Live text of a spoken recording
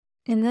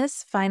In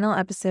this final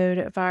episode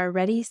of our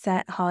Ready,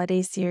 Set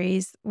Holiday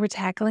series, we're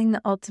tackling the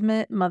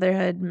ultimate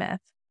motherhood myth,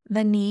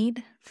 the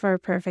need for a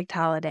perfect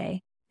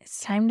holiday. It's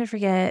time to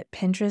forget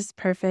Pinterest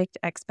perfect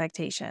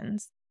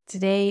expectations.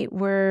 Today,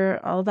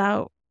 we're all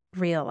about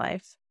real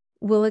life.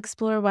 We'll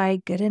explore why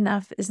good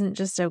enough isn't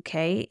just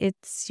okay,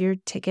 it's your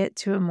ticket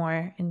to a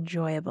more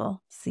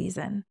enjoyable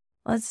season.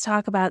 Let's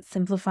talk about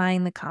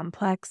simplifying the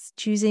complex,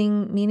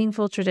 choosing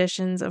meaningful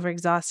traditions over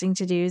exhausting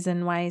to-dos,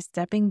 and why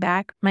stepping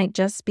back might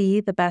just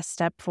be the best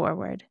step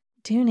forward.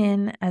 Tune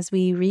in as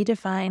we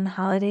redefine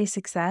holiday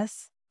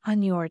success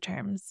on your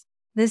terms.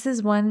 This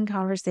is one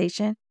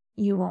conversation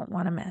you won't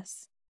want to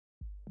miss.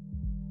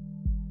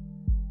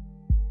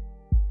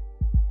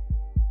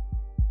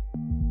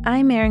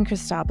 I'm Erin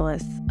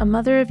Christopoulos, a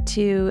mother of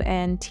two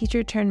and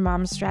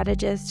teacher-turned-mom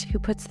strategist who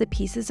puts the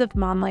pieces of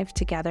mom life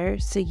together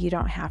so you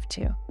don't have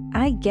to.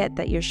 I get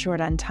that you're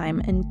short on time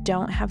and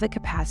don't have the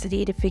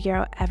capacity to figure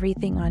out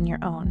everything on your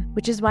own,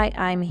 which is why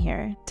I'm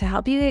here to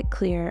help you get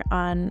clear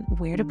on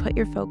where to put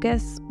your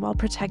focus while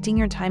protecting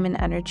your time and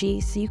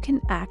energy so you can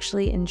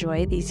actually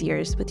enjoy these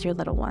years with your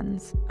little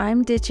ones.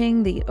 I'm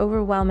ditching the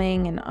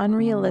overwhelming and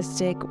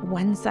unrealistic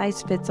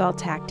one-size-fits-all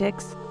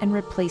tactics and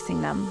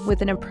replacing them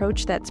with an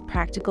approach that's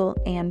practical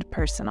and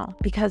personal,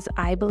 because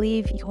I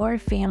believe your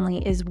family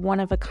is one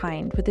of a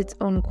kind with its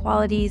own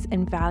qualities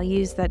and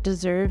values that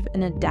deserve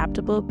an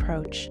adaptable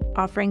approach,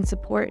 offering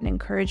support and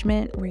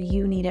encouragement where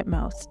you need it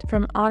most.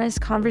 From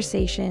honest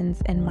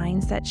conversations and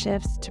mindset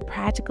shifts to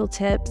practical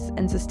tips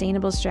and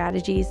sustainable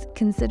strategies,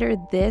 consider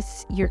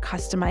this your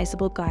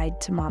customizable guide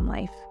to mom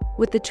life.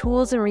 With the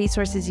tools and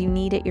resources you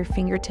need at your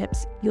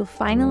fingertips, you'll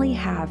finally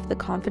have the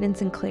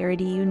confidence and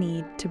clarity you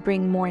need to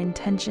bring more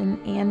intention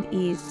and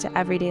ease to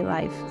everyday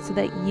life so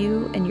that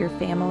you and your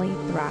family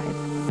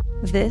thrive.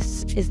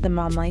 This is the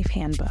Mom Life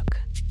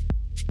Handbook.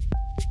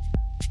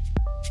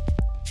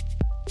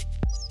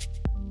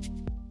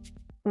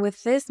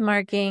 With this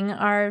marking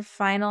our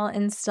final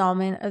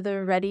installment of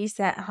the Ready,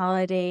 Set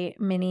Holiday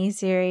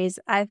mini-series,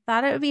 I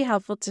thought it would be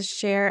helpful to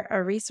share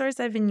a resource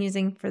I've been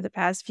using for the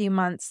past few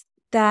months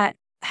that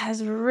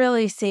has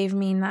really saved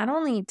me not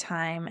only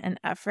time and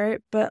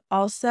effort, but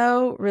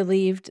also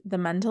relieved the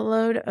mental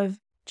load of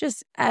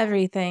just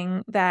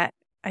everything that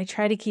I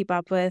try to keep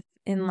up with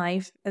in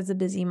life as a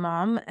busy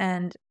mom.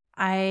 And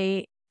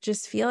I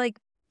just feel like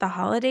the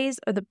holidays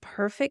are the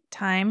perfect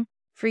time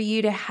for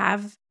you to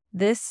have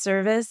this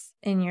service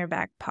in your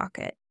back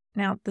pocket.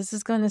 Now, this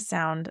is going to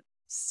sound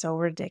so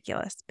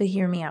ridiculous, but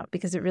hear me out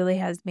because it really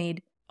has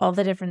made all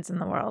the difference in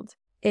the world.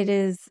 It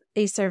is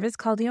a service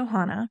called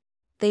Yohana.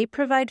 They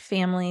provide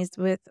families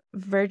with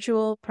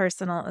virtual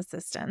personal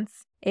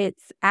assistants.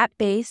 It's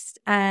app-based,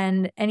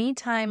 and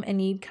anytime a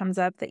need comes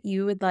up that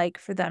you would like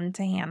for them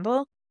to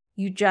handle,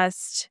 you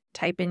just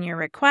type in your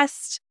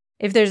request.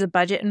 If there's a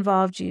budget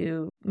involved,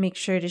 you make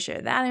sure to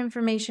share that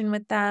information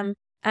with them,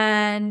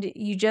 and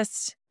you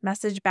just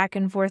message back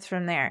and forth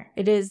from there.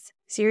 It is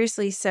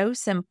seriously so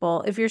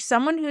simple. If you're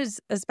someone who's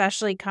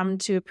especially come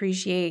to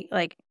appreciate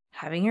like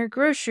having your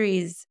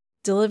groceries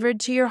delivered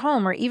to your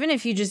home, or even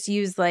if you just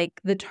use like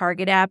the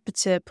Target app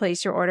to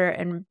place your order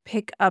and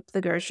pick up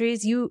the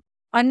groceries, you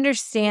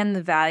understand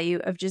the value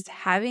of just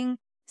having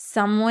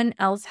someone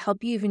else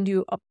help you even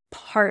do a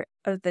part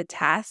of the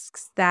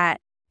tasks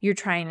that you're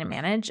trying to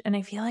manage. And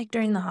I feel like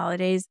during the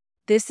holidays,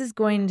 this is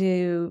going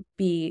to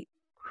be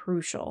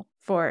crucial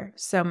for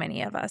so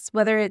many of us.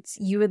 Whether it's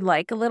you would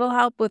like a little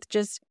help with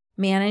just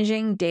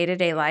managing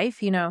day-to-day life,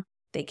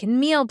 they can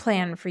meal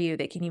plan for you.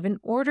 They can even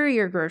order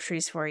your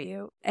groceries for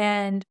you.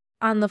 And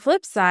on the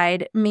flip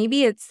side,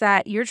 maybe it's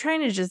that you're trying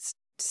to just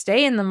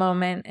stay in the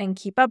moment and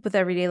keep up with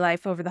everyday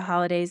life over the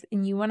holidays,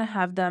 and you want to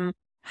have them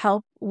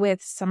help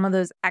with some of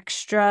those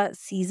extra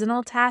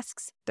seasonal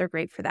tasks. They're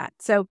great for that.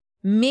 So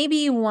maybe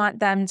you want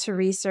them to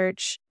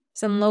research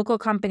some local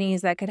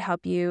companies that could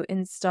help you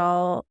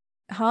install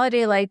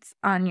holiday lights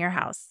on your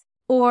house.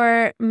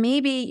 Or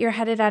maybe you're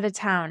headed out of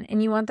town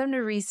and you want them to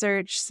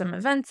research some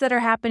events that are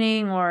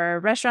happening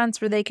or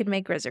restaurants where they could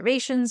make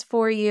reservations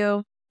for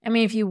you. I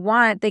mean, if you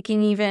want, they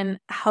can even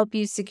help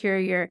you secure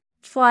your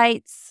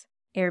flights,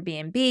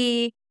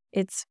 Airbnb.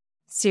 It's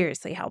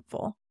seriously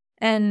helpful.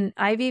 And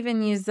I've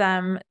even used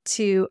them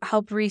to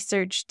help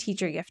research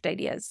teacher gift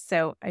ideas.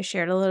 So I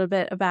shared a little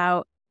bit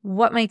about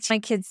what my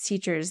kids'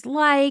 teachers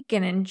like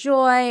and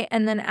enjoy,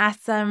 and then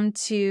asked them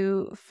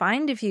to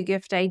find a few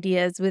gift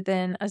ideas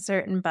within a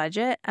certain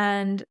budget.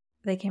 And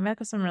they came back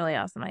with some really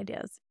awesome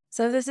ideas.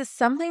 So if this is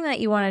something that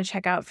you want to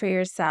check out for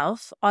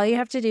yourself, all you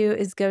have to do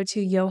is go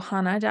to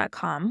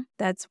yohana.com.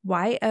 That's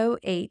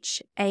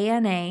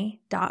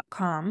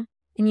YOHANA.com,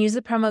 and use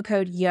the promo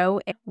code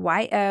YOERIN,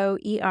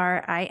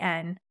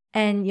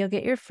 and you'll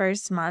get your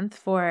first month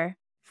for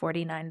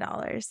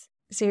 $49.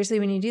 Seriously,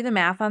 when you do the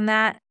math on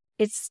that,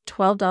 it's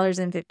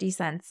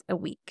 $12.50 a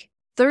week.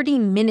 30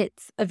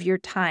 minutes of your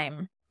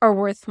time are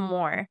worth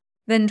more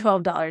than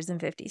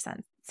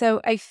 $12.50. So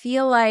I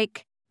feel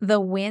like the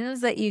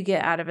wins that you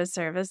get out of a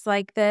service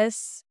like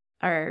this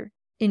are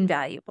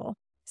invaluable.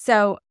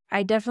 So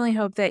I definitely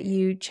hope that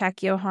you check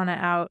Yohana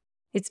out.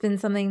 It's been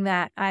something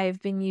that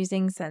I've been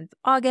using since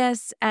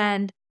August,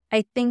 and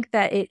I think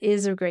that it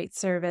is a great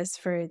service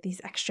for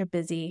these extra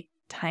busy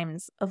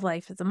times of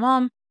life as a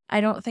mom.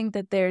 I don't think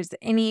that there's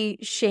any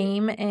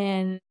shame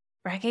in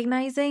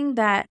recognizing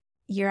that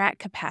you're at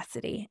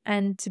capacity,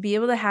 and to be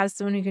able to have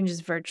someone who can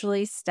just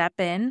virtually step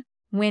in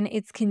when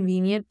it's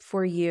convenient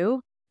for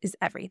you is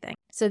everything.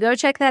 So go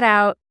check that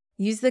out.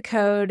 Use the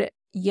code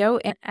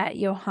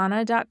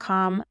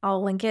yohan@yohana.com.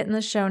 I'll link it in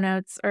the show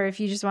notes, or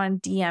if you just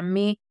want to DM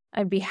me,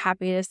 I'd be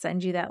happy to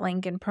send you that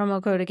link and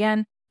promo code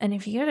again. And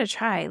if you give it a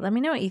try, let me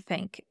know what you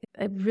think.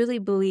 I really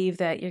believe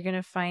that you're going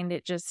to find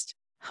it just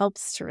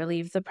helps to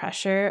relieve the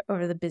pressure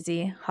over the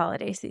busy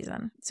holiday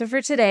season. So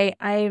for today,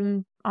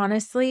 I'm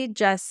honestly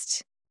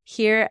just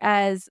here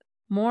as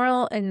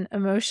moral and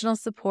emotional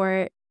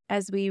support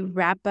as we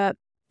wrap up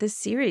this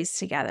series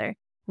together.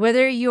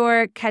 Whether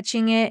you're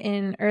catching it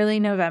in early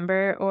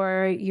November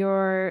or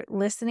you're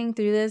listening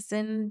through this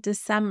in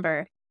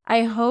December,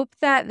 I hope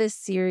that this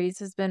series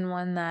has been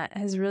one that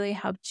has really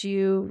helped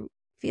you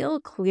feel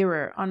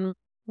clearer on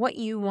what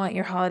you want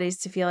your holidays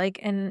to feel like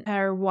and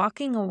are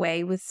walking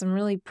away with some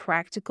really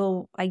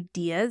practical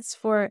ideas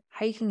for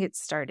how you can get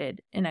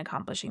started in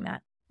accomplishing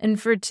that.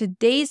 And for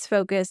today's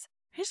focus,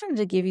 I just wanted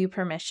to give you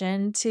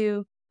permission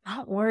to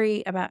not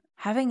worry about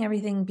having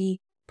everything be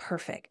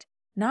perfect,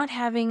 not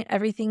having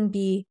everything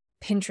be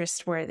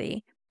Pinterest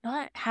worthy,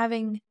 not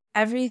having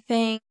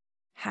everything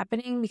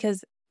happening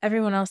because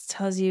everyone else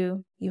tells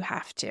you you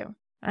have to.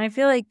 And I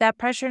feel like that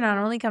pressure not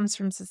only comes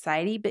from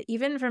society, but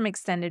even from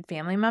extended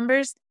family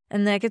members.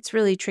 And that gets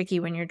really tricky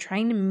when you're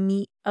trying to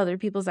meet other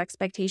people's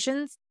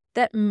expectations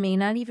that may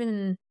not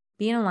even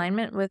be in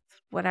alignment with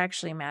what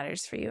actually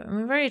matters for you. And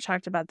we've already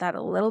talked about that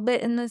a little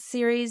bit in this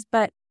series,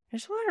 but I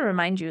just want to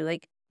remind you,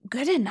 like,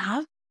 good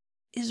enough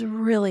is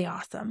really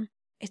awesome.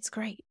 It's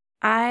great.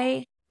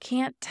 I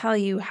can't tell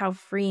you how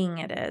freeing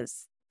it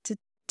is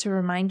to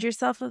remind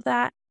yourself of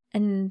that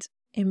and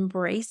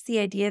embrace the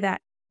idea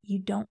that you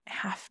don't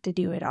have to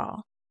do it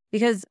all.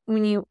 Because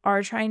when you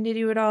are trying to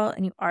do it all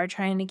and you are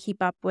trying to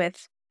keep up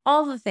with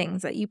all the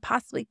things that you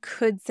possibly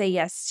could say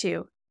yes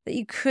to, that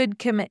you could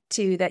commit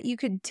to, that you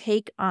could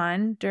take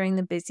on during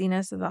the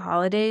busyness of the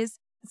holidays,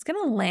 it's going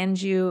to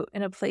land you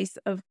in a place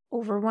of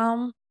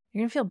overwhelm.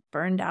 You're going to feel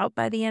burned out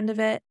by the end of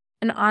it.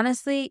 And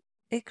honestly,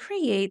 it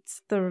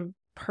creates the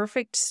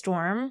perfect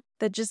storm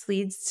that just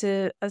leads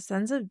to a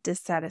sense of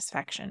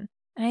dissatisfaction.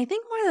 And I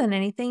think more than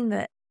anything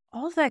that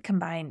all of that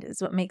combined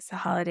is what makes the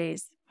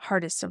holidays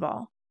hardest of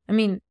all. I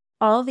mean,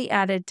 all the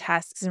added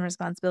tasks and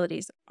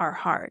responsibilities are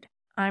hard.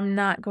 I'm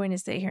not going to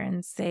sit here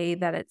and say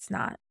that it's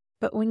not.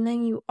 But when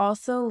then you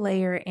also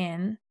layer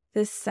in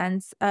this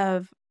sense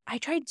of, I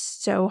tried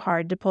so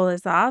hard to pull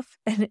this off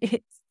and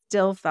it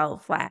still fell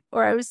flat,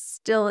 or I was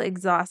still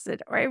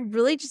exhausted, or I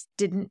really just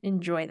didn't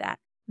enjoy that.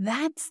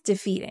 That's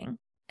defeating.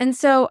 And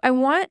so I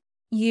want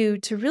you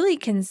to really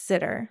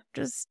consider,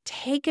 just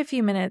take a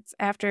few minutes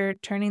after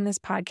turning this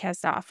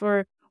podcast off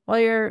or while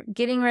you're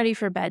getting ready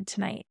for bed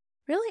tonight,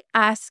 really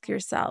ask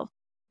yourself,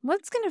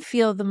 what's going to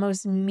feel the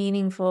most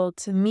meaningful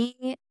to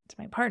me, to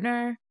my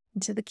partner,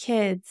 and to the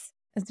kids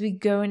as we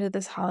go into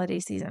this holiday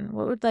season?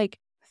 What would like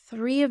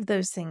 3 of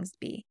those things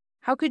be?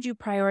 How could you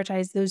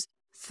prioritize those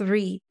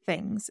 3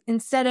 things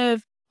instead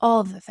of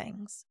all the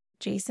things?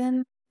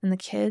 Jason and the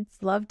kids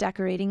love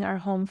decorating our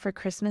home for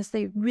Christmas.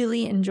 They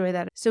really enjoy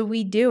that. So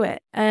we do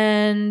it.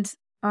 And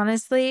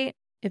honestly,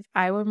 if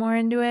I were more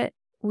into it,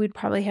 we'd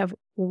probably have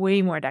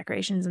way more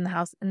decorations in the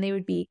house and they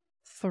would be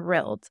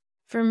thrilled.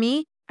 For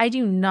me, I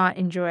do not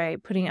enjoy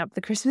putting up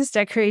the Christmas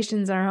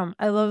decorations in our home.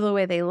 I love the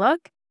way they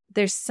look.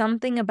 There's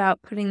something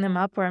about putting them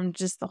up where I'm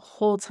just the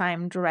whole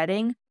time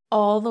dreading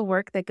all the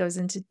work that goes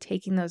into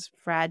taking those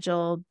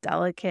fragile,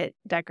 delicate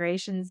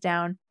decorations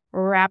down,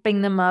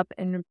 wrapping them up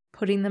and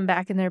putting them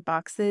back in their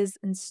boxes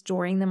and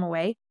storing them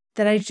away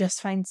that I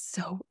just find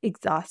so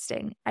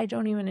exhausting. I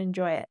don't even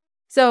enjoy it.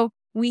 So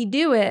we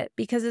do it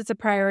because it's a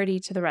priority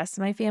to the rest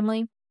of my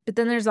family. But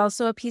then there's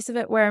also a piece of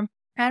it where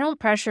I don't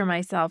pressure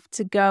myself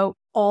to go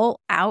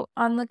all out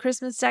on the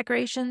Christmas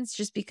decorations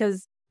just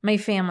because my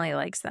family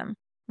likes them.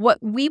 What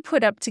we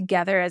put up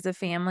together as a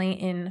family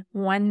in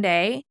one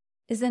day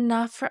is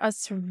enough for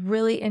us to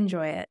really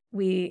enjoy it.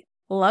 We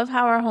love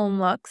how our home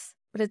looks,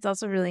 but it's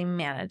also really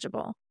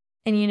manageable.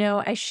 And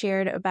I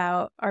shared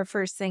about our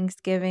first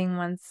Thanksgiving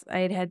once I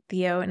had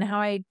Theo and how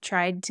I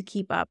tried to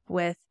keep up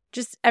with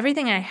just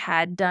everything I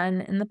had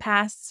done in the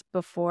past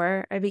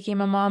before I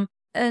became a mom.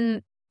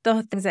 And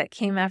the things that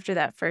came after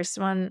that first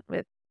one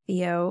with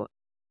Theo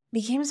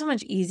became so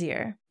much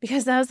easier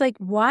because I was like,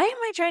 why am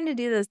I trying to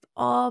do this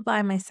all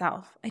by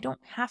myself? I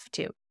don't have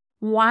to.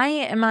 Why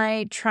am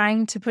I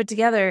trying to put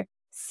together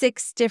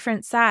 6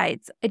 different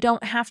sides? I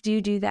don't have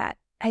to do that.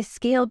 I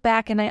scaled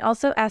back and I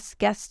also asked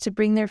guests to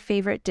bring their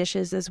favorite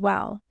dishes as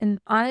well. And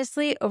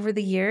honestly, over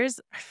the years,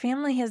 our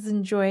family has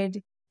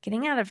enjoyed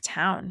getting out of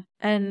town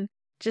and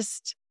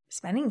just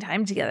spending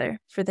time together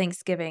for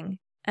Thanksgiving.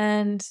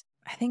 And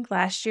I think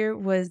last year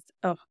was,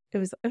 it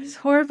was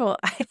horrible.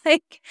 I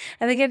think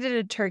I did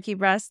a turkey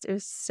breast. It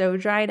was so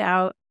dried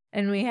out.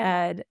 and we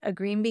had a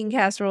green bean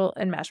casserole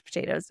and mashed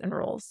potatoes and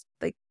rolls.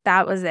 Like,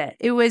 that was it.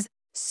 It was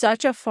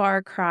such a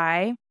far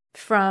cry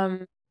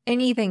from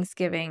any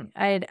Thanksgiving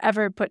I had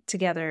ever put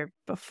together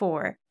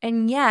before.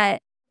 And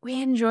yet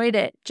we enjoyed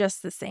it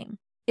just the same.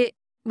 It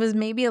was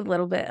maybe a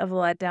little bit of a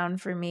letdown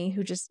for me,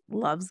 who just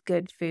loves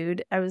good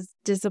food. I was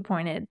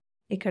disappointed.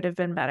 It could have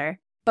been better.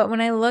 But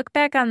when I look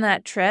back on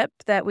that trip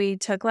that we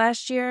took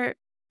last year,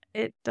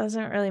 it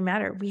doesn't really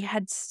matter. We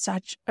had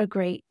such a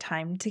great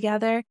time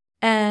together,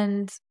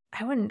 and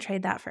I wouldn't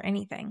trade that for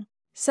anything.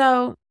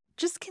 So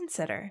just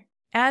consider,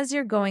 as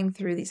you're going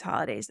through these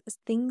holidays, as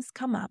things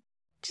come up,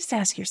 just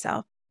ask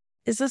yourself,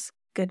 is this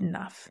good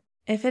enough?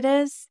 If it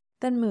is,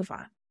 then move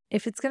on.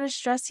 If it's going to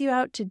stress you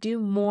out to do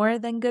more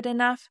than good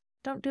enough,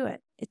 don't do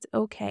it. It's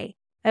okay.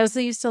 I also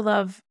used to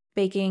love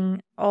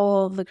baking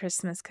all the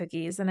Christmas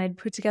cookies, and I'd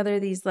put together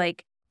these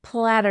like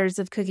platters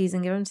of cookies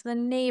and give them to the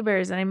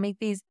neighbors, and I'd make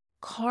these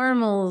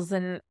caramels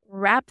and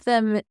wrap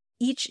them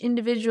each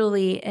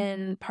individually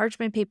in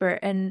parchment paper,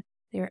 and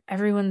they're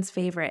everyone's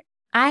favorite.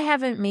 I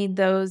haven't made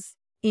those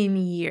in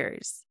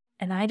years,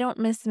 and I don't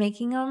miss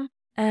making them.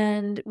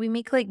 And we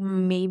make like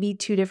maybe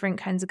 2 different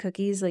kinds of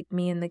cookies, like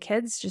me and the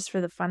kids, just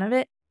for the fun of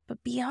it.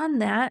 But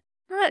beyond that,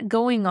 I'm not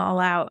going all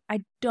out.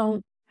 I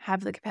don't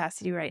have the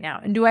capacity right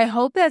now. And do I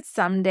hope that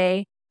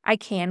someday I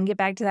can get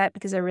back to that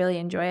because I really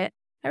enjoy it?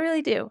 I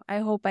really do. I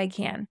hope I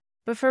can.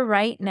 But for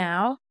right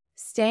now,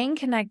 staying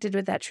connected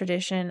with that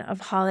tradition of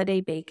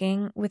holiday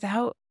baking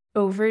without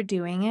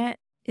overdoing it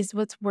is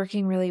what's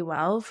working really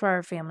well for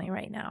our family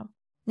right now.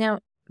 Now,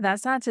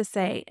 that's not to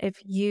say if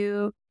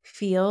you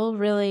feel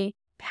really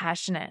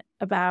passionate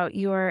about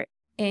your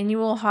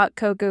annual hot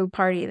cocoa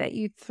party that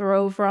you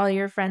throw for all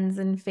your friends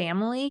and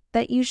family,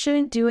 that you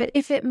shouldn't do it.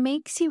 If it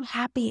makes you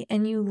happy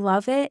and you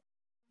love it,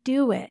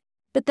 do it.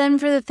 But then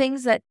for the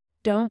things that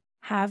don't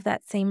have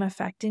that same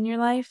effect in your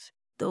life,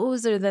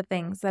 those are the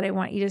things that I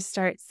want you to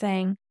start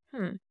saying,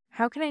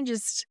 how can I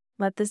just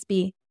let this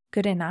be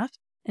good enough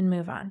and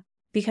move on?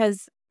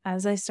 Because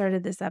as I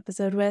started this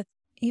episode with,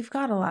 you've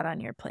got a lot on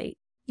your plate.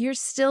 You're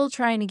still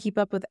trying to keep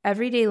up with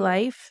everyday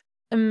life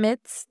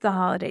amidst the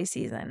holiday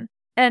season.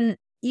 And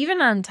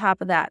even on top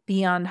of that,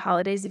 beyond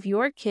holidays, if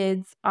your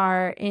kids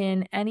are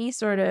in any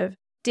sort of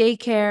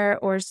daycare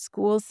or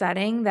school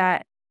setting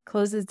that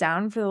closes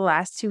down for the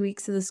last 2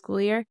 weeks of the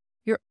school year,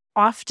 you're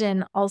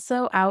often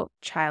also out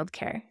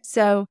childcare.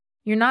 So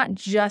you're not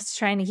just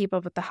trying to keep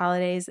up with the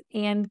holidays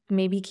and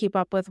maybe keep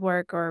up with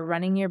work or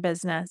running your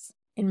business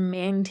and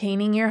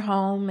maintaining your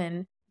home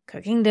and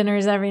cooking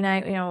dinners every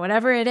night,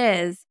 whatever it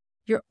is.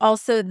 You're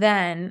also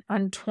then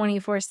on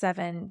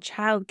 24/7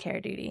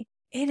 childcare duty.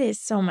 It is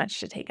so much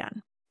to take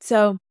on.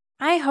 So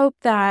I hope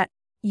that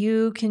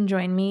you can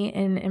join me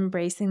in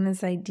embracing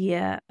this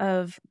idea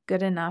of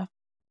good enough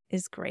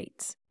is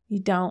great. You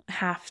don't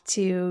have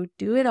to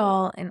do it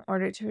all in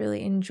order to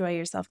really enjoy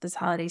yourself this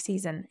holiday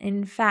season.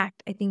 In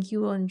fact, I think you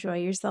will enjoy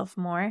yourself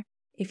more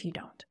if you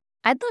don't.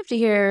 I'd love to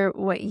hear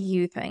what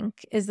you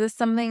think. Is this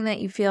something that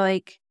you feel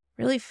like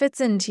really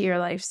fits into your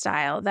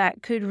lifestyle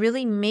that could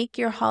really make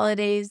your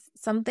holidays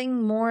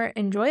something more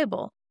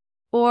enjoyable?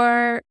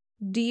 Or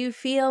do you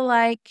feel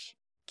like you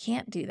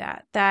can't do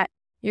that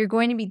you're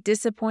going to be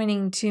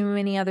disappointing too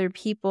many other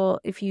people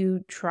if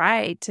you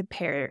try to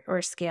pare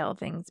or scale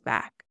things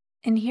back?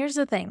 And here's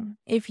the thing.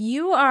 If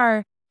you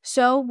are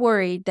so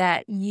worried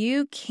that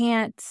you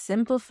can't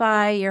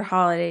simplify your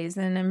holidays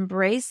and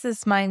embrace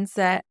this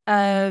mindset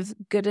of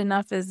good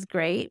enough is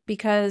great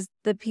because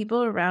the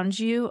people around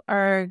you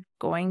are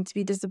going to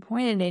be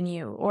disappointed in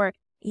you or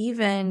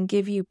even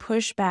give you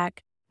pushback,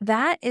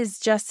 that is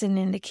just an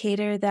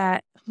indicator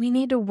that we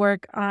need to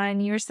work on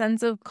your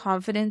sense of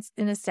confidence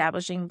in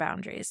establishing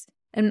boundaries.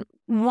 And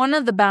one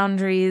of the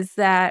boundaries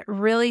that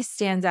really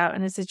stands out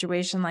in a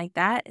situation like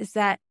that is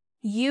that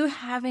you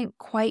haven't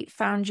quite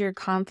found your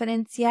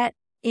confidence yet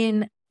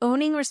in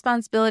owning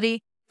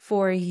responsibility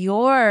for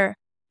your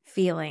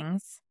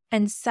feelings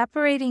and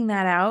separating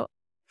that out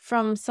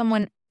from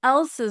someone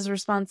else's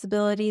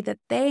responsibility that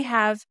they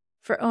have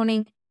for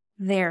owning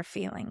their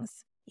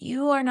feelings.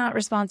 You are not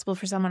responsible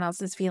for someone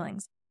else's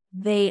feelings.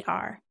 They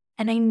are.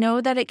 And I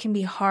know that it can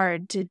be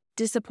hard to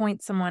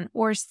disappoint someone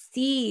or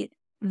see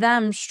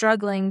them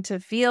struggling to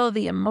feel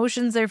the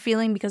emotions they're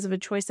feeling because of a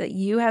choice that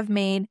you have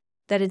made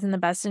that is in the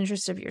best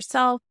interest of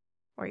yourself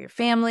or your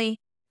family.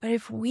 But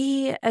if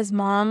we as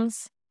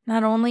moms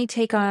not only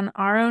take on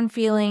our own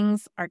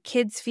feelings, our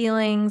kids'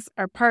 feelings,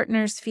 our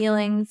partner's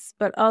feelings,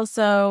 but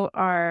also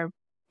our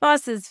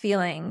boss's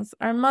feelings,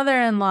 our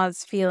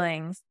mother-in-law's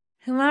feelings,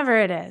 whomever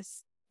it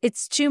is,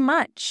 it's too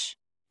much.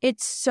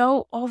 It's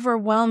so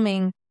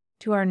overwhelming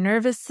to our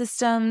nervous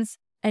systems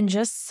and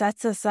just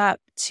sets us up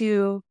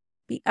to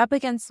be up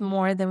against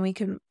more than we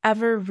could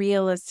ever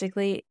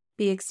realistically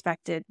be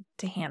expected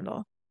to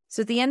handle.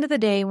 So at the end of the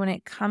day, when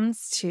it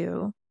comes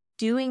to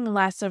doing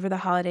less over the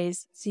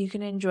holidays so you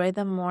can enjoy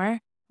them more,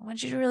 I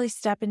want you to really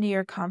step into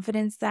your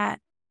confidence that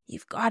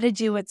you've got to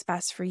do what's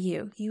best for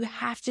you. You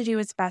have to do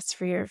what's best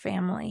for your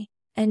family.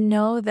 And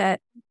know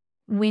that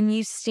when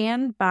you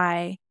stand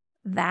by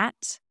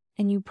that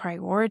and you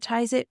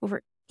prioritize it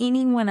over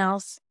anyone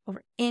else,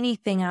 over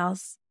anything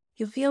else,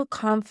 you'll feel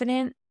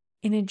confident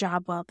in a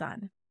job well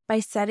done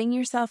by setting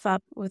yourself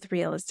up with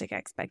realistic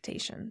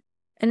expectations.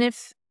 And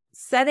if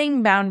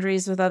setting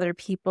boundaries with other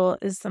people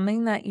is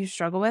something that you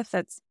struggle with,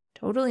 that's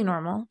totally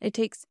normal. It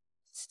takes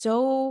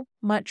so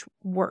much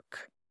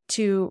work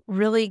to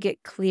really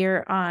get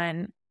clear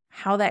on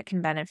how that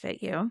can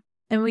benefit you.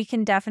 And we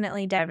can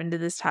definitely dive into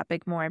this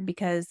topic more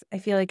because I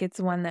feel like it's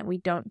one that we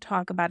don't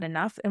talk about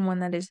enough and one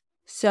that is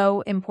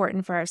so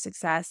important for our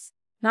success,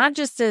 not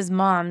just as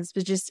moms,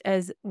 but just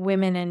as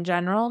women in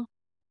general.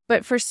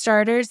 But for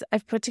starters,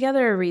 I've put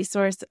together a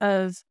resource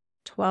of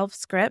 12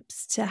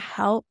 scripts to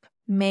help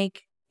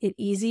make it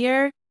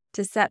easier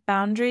to set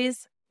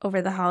boundaries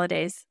over the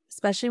holidays,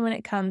 especially when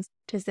it comes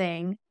to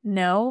saying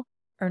no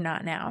or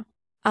not now.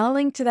 I'll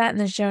link to that in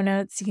the show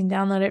notes. You can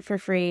download it for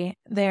free.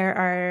 There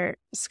are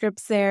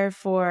scripts there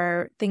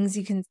for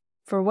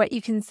what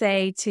you can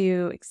say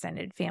to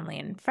extended family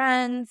and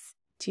friends,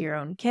 to your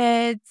own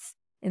kids,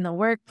 in the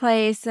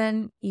workplace,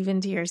 and even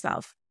to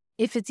yourself.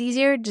 If it's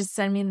easier, just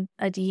send me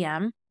a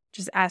DM.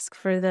 Just ask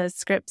for the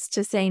scripts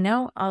to say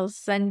no. I'll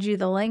send you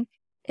the link.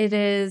 It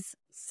is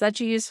such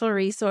a useful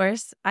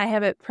resource. I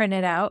have it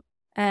printed out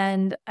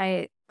and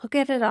I look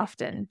at it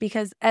often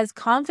because as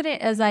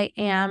confident as I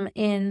am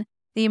in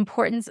the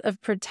importance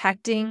of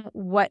protecting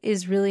what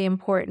is really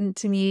important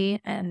to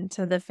me and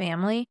to the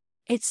family,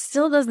 it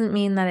still doesn't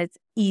mean that it's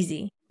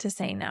easy to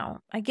say no.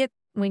 I get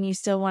when you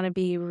still want to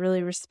be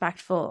really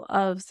respectful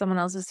of someone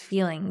else's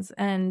feelings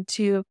and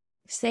to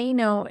say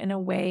no in a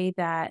way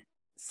that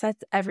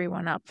sets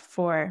everyone up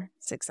for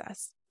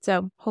success.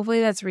 So hopefully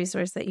that's a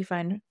resource that you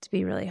find to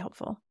be really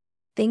helpful.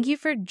 Thank you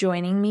for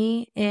joining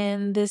me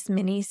in this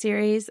mini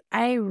series.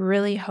 I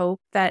really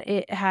hope that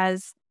it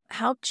has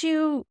helped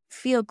you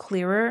feel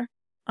clearer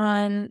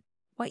on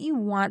what you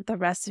want the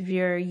rest of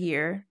your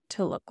year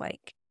to look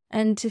like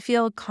and to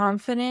feel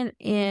confident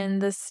in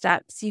the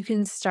steps you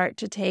can start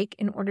to take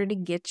in order to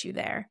get you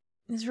there.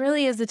 This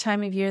really is a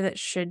time of year that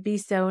should be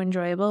so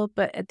enjoyable,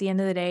 but at the end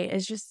of the day,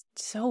 it's just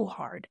so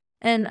hard.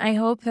 And I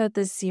hope that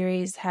this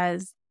series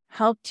has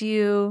helped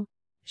you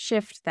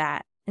shift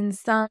that in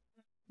some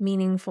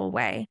meaningful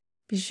way.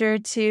 Be sure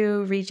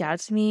to reach out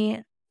to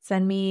me,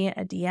 send me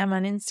a DM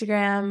on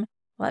Instagram,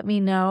 let me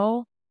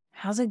know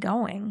how's it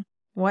going,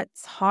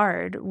 what's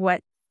hard,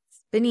 what's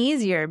been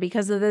easier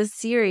because of this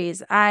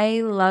series.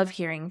 I love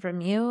hearing from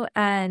you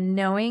and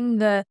knowing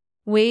the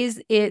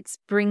ways it's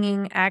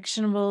bringing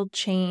actionable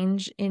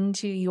change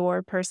into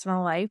your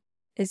personal life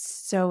is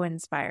so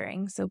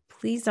inspiring. So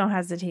please don't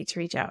hesitate to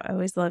reach out. I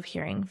always love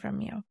hearing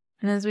from you.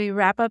 And as we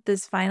wrap up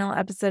this final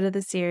episode of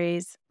the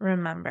series,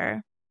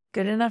 remember,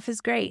 good enough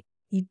is great.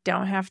 You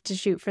don't have to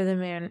shoot for the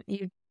moon.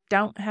 You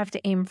don't have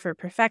to aim for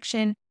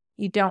perfection.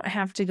 You don't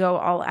have to go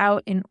all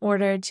out in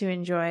order to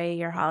enjoy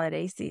your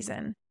holiday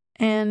season.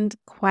 And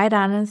quite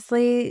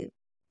honestly,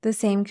 the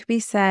same could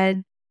be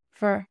said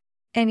for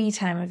any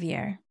time of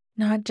year,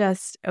 not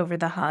just over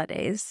the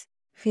holidays.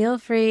 Feel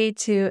free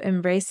to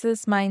embrace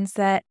this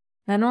mindset,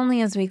 not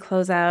only as we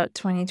close out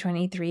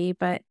 2023,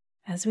 but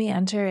as we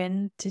enter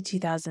into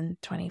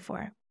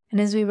 2024.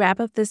 And as we wrap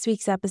up this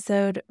week's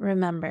episode,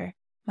 remember,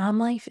 mom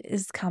life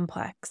is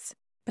complex,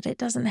 but it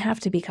doesn't have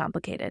to be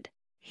complicated.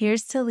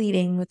 Here's to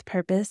leading with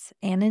purpose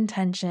and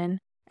intention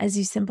as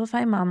you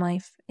simplify mom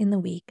life in the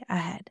week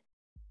ahead.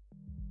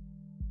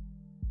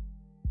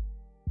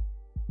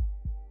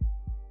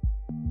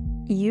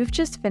 You've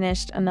just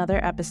finished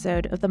another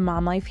episode of the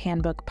Mom Life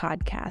Handbook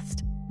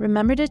podcast.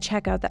 Remember to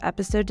check out the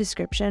episode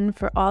description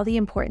for all the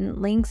important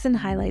links and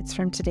highlights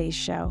from today's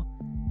show.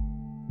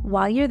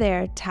 While you're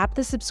there, tap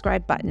the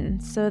subscribe button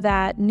so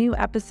that new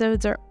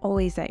episodes are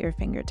always at your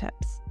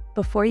fingertips.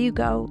 Before you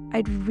go,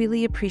 I'd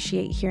really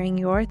appreciate hearing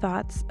your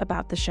thoughts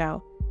about the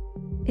show.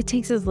 It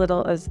takes as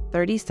little as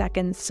 30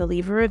 seconds to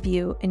leave a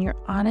review, and your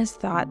honest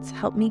thoughts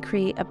help me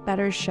create a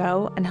better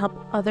show and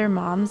help other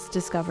moms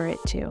discover it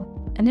too.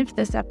 And if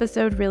this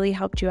episode really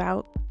helped you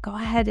out, go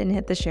ahead and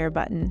hit the share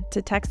button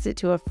to text it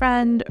to a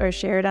friend or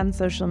share it on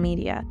social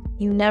media.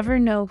 You never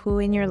know who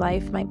in your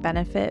life might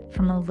benefit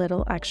from a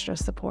little extra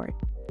support.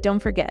 Don't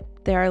forget,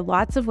 there are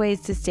lots of ways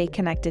to stay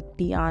connected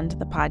beyond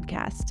the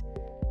podcast.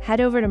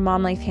 Head over to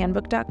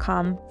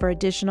momlifehandbook.com for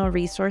additional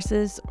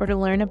resources or to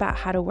learn about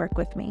how to work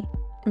with me.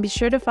 And be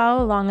sure to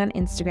follow along on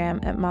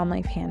Instagram at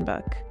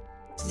momlifehandbook.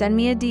 Send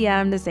me a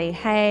DM to say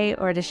hey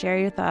or to share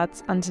your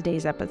thoughts on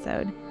today's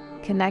episode.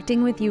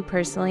 Connecting with you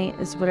personally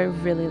is what I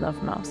really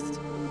love most.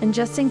 And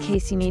just in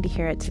case you need to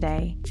hear it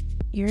today,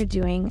 you're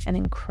doing an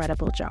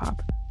incredible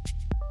job.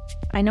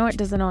 I know it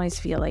doesn't always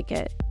feel like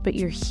it, but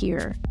you're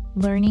here,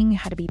 learning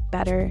how to be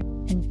better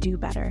and do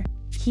better.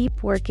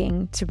 Keep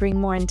working to bring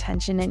more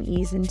intention and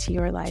ease into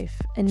your life,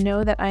 and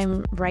know that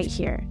I'm right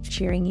here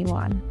cheering you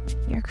on.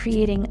 You're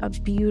creating a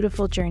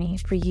beautiful journey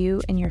for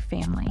you and your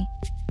family.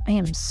 I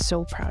am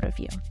so proud of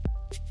you.